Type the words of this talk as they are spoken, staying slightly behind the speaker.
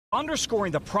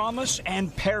underscoring the promise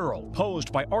and peril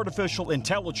posed by artificial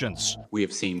intelligence. We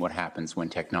have seen what happens when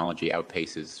technology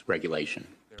outpaces regulation.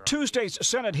 Tuesday's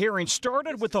Senate hearing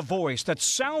started with a voice that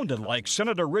sounded like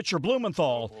Senator Richard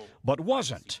Blumenthal, but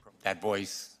wasn't. That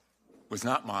voice was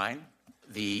not mine.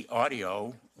 The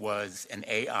audio was an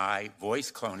AI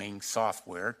voice cloning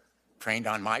software trained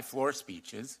on my floor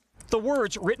speeches. The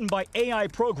words written by AI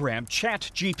program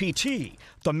ChatGPT.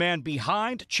 The man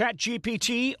behind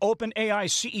ChatGPT, OpenAI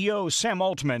CEO Sam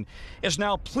Altman, is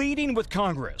now pleading with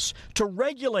Congress to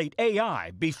regulate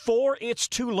AI before it's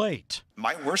too late.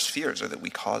 My worst fears are that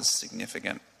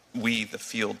we, the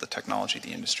field, the technology,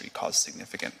 the industry, cause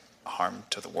significant harm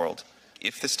to the world.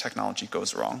 If this technology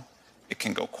goes wrong, it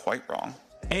can go quite wrong.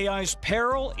 AI's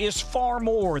peril is far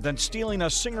more than stealing a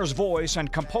singer's voice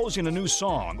and composing a new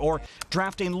song or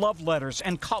drafting love letters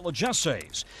and college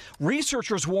essays.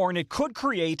 Researchers warn it could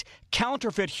create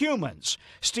counterfeit humans,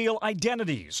 steal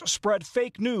identities, spread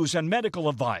fake news and medical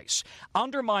advice,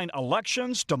 undermine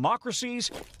elections,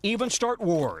 democracies, even start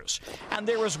wars. And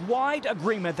there is wide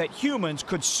agreement that humans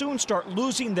could soon start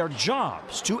losing their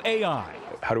jobs to AI.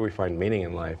 How do we find meaning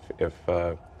in life if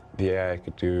the AI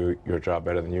could do your job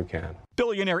better than you can?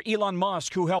 Billionaire Elon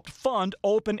Musk, who helped fund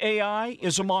OpenAI,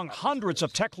 is among hundreds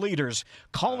of tech leaders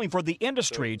calling for the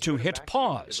industry to hit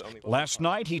pause. Last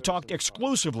night, he talked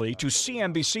exclusively to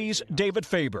CNBC's David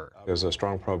Faber. There's a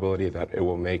strong probability that it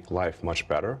will make life much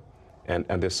better, and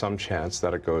there's some chance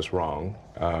that it goes wrong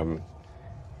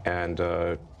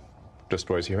and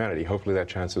destroys humanity. Hopefully that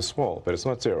chance is small, but it's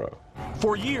not zero.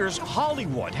 For years,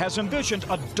 Hollywood has envisioned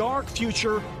a dark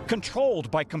future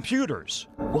controlled by computers.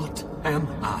 What am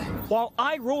I? While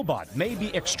iRobot may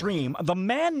be extreme, the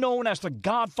man known as the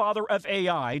godfather of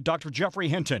AI, Dr. Jeffrey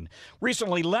Hinton,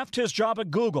 recently left his job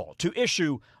at Google to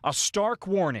issue a stark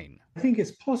warning. I think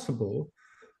it's possible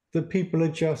that people are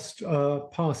just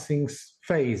passing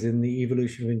phase in the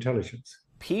evolution of intelligence.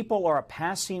 People are a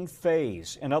passing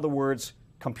phase. In other words,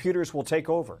 computers will take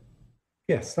over.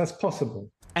 Yes, that's possible.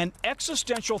 An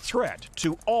existential threat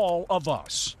to all of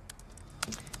us.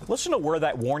 Listen to where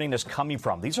that warning is coming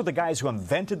from. These are the guys who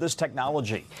invented this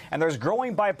technology. And there's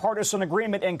growing bipartisan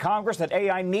agreement in Congress that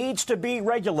AI needs to be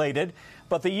regulated.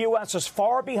 But the U.S. is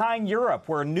far behind Europe,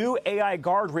 where new AI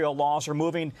guardrail laws are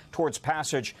moving towards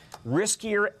passage.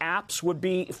 Riskier apps would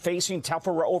be facing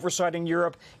tougher oversight in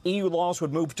Europe. EU laws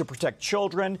would move to protect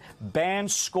children, ban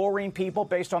scoring people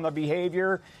based on their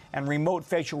behavior, and remote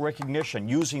facial recognition,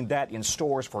 using that in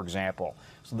stores, for example.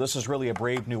 So this is really a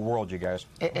brave new world, you guys.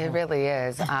 It really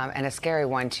is, and a scary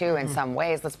one, too, in some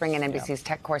ways. Let's bring in NBC's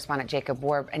tech correspondent, Jacob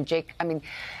Warb. And, Jake, I mean,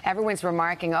 everyone's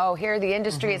remarking, oh, here the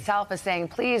industry itself is saying,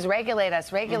 please regulate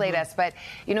us, regulate us. But,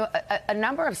 you know, a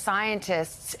number of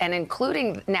scientists, and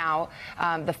including now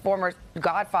the former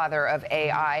godfather of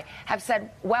AI, have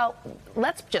said, well,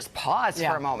 let's just pause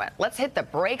for a moment. Let's hit the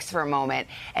brakes for a moment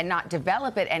and not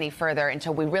develop it any further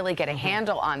until we really get a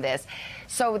handle on this.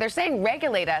 So they're saying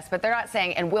regulate us, but they're not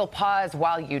saying, and we'll pause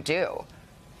while you do.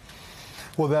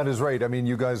 Well, that is right. I mean,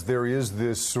 you guys, there is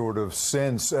this sort of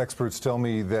sense, experts tell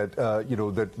me, that, you know,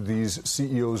 that these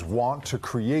CEOs want to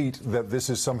create that this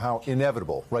is somehow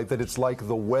inevitable, right? That it's like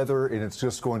the weather and it's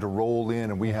just going to roll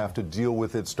in and we have to deal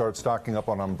with it, start stocking up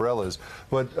on umbrellas.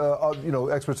 But, you know,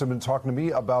 experts have been talking to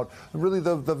me about really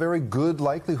the very good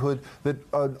likelihood that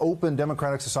an open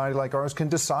democratic society like ours can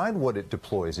decide what it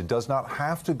deploys. It does not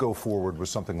have to go forward with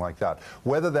something like that.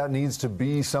 Whether that needs to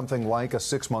be something like a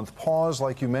 6-month pause,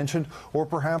 like you mentioned, or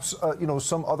perhaps, you know,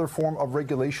 some other form of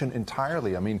regulation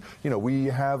entirely. I mean, you know, we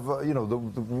have, you know,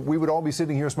 we would all be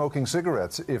sitting here smoking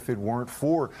cigarettes if it weren't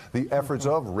for the efforts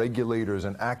of regulators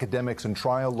and academics and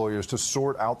trial lawyers to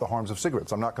sort out the harms of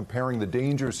cigarettes. I'm not comparing the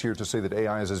dangers here to say that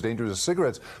AI is as dangerous as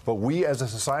cigarettes, but we as a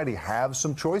society have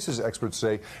some choices, experts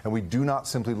say, and we do not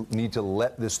simply need to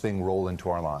let this thing roll into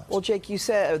our lives. Well, Jake, you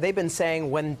said they've been saying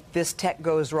when this tech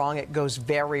goes wrong, it goes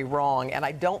very wrong, and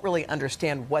I don't really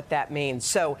understand what that means.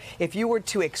 So if you were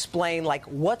to explain, like,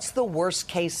 what's the worst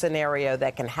case scenario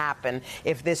that can happen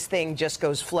if this thing just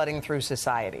goes flooding through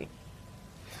society?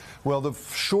 Well, the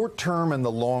short term and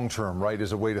the long term, right,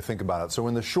 is a way to think about it. So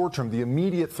in the short term, the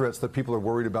immediate threats that people are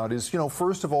worried about is, you know,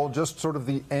 first of all, just sort of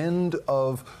the end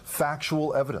of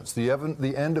factual evidence, the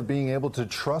end of being able to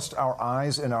trust our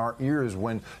eyes and our ears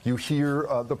when you hear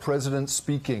the president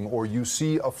speaking or you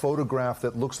see a photograph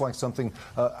that looks like something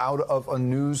out of a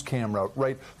news camera,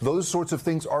 right? Those sorts of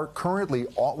things are currently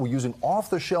using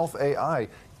off-the-shelf AI.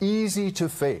 Easy to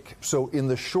fake. So in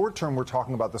the short term, we're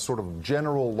talking about the sort of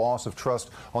general loss of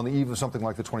trust on the the eve of something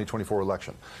like the 2024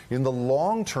 election. In the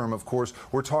long term, of course,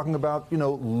 we're talking about,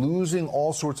 losing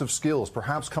all sorts of skills,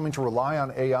 perhaps coming to rely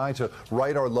on AI to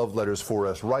write our love letters for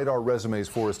us, write our resumes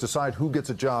for us, decide who gets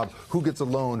a job, who gets a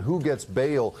loan, who gets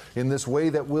bail in this way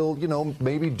that will,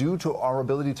 maybe due to our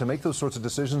ability to make those sorts of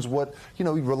decisions what,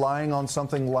 relying on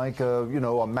something like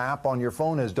a map on your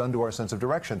phone has done to our sense of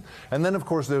direction. And then, of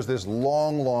course, there's this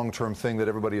long-term thing that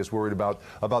everybody is worried about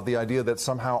the idea that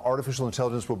somehow artificial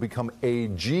intelligence will become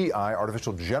AGI,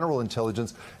 artificial general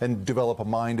intelligence, and develop a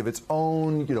mind of its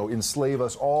own, enslave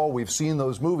us all. We've seen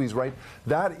those movies, right?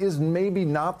 That is maybe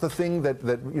not the thing that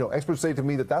experts say to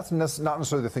me that's not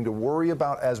necessarily the thing to worry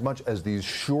about as much as these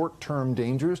short-term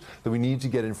dangers that we need to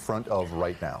get in front of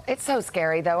right now. It's so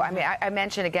scary, though. I mean, I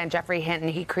mentioned again Jeffrey Hinton.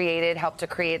 He helped to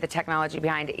create the technology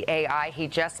behind AI. He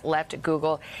just left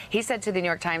Google. He said to the New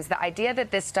York Times, the idea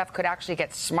that this stuff could actually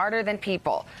get smarter than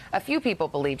people. A few people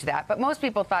believed that, but most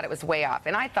people thought it was way off,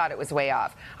 and I thought it was way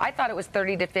off. I thought it was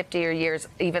 30 to 50 years,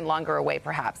 even longer away,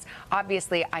 perhaps.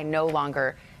 Obviously, I no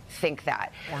longer think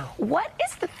that. Yeah. What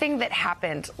is the thing that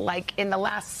happened, like in the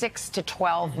last 6 to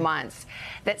 12 months,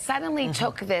 that suddenly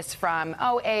took this from,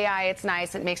 AI, it's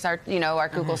nice, it makes our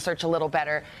Google search a little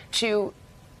better, to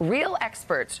real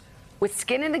experts with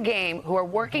skin in the game who are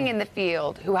working in the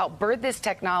field, who help birth this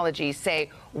technology, say,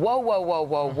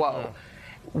 whoa,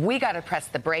 we got to press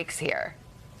the brakes here.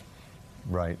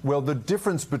 Right. Well, the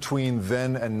difference between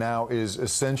then and now is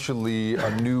essentially a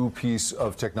new piece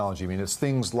of technology. I mean, it's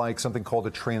things like something called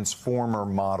a transformer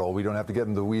model. We don't have to get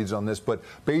into the weeds on this, but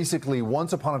basically,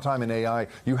 once upon a time in AI,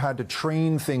 you had to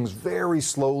train things very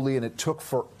slowly, and it took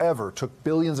forever. It took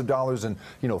billions of dollars and,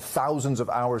 thousands of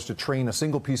hours to train a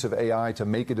single piece of AI to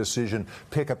make a decision,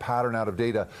 pick a pattern out of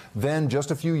data. Then,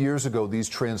 just a few years ago, these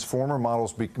transformer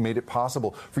models made it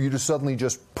possible for you to suddenly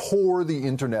just pour the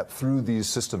internet through these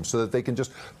systems so that they can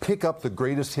just pick up the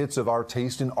greatest hits of our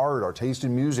taste in art, our taste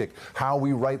in music, how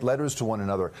we write letters to one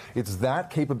another. It's that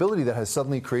capability that has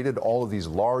suddenly created all of these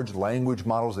large language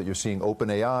models that you're seeing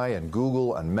OpenAI and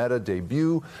Google and Meta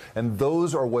debut. And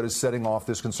those are what is setting off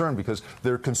this concern, because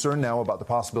they're concerned now about the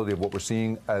possibility of what we're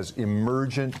seeing as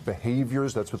emergent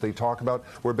behaviors. That's what they talk about,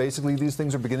 where basically these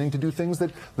things are beginning to do things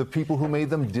that the people who made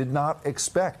them did not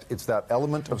expect. It's that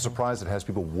element of surprise that has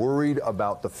people worried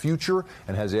about the future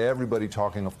and has everybody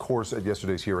talking, of course, at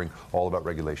yesterday's hearing all about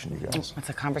regulation, you guys. It's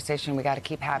a conversation we got to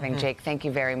keep having. Jake, thank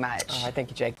you very much. All right, thank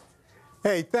you, Jake.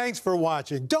 Hey, thanks for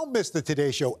watching. Don't miss the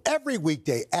Today Show every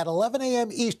weekday at 11 a.m.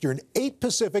 Eastern, 8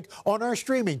 Pacific on our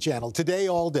streaming channel, Today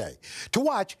All Day. To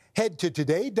watch, head to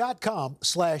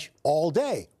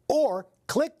today.com/allday or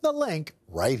click the link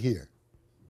right here.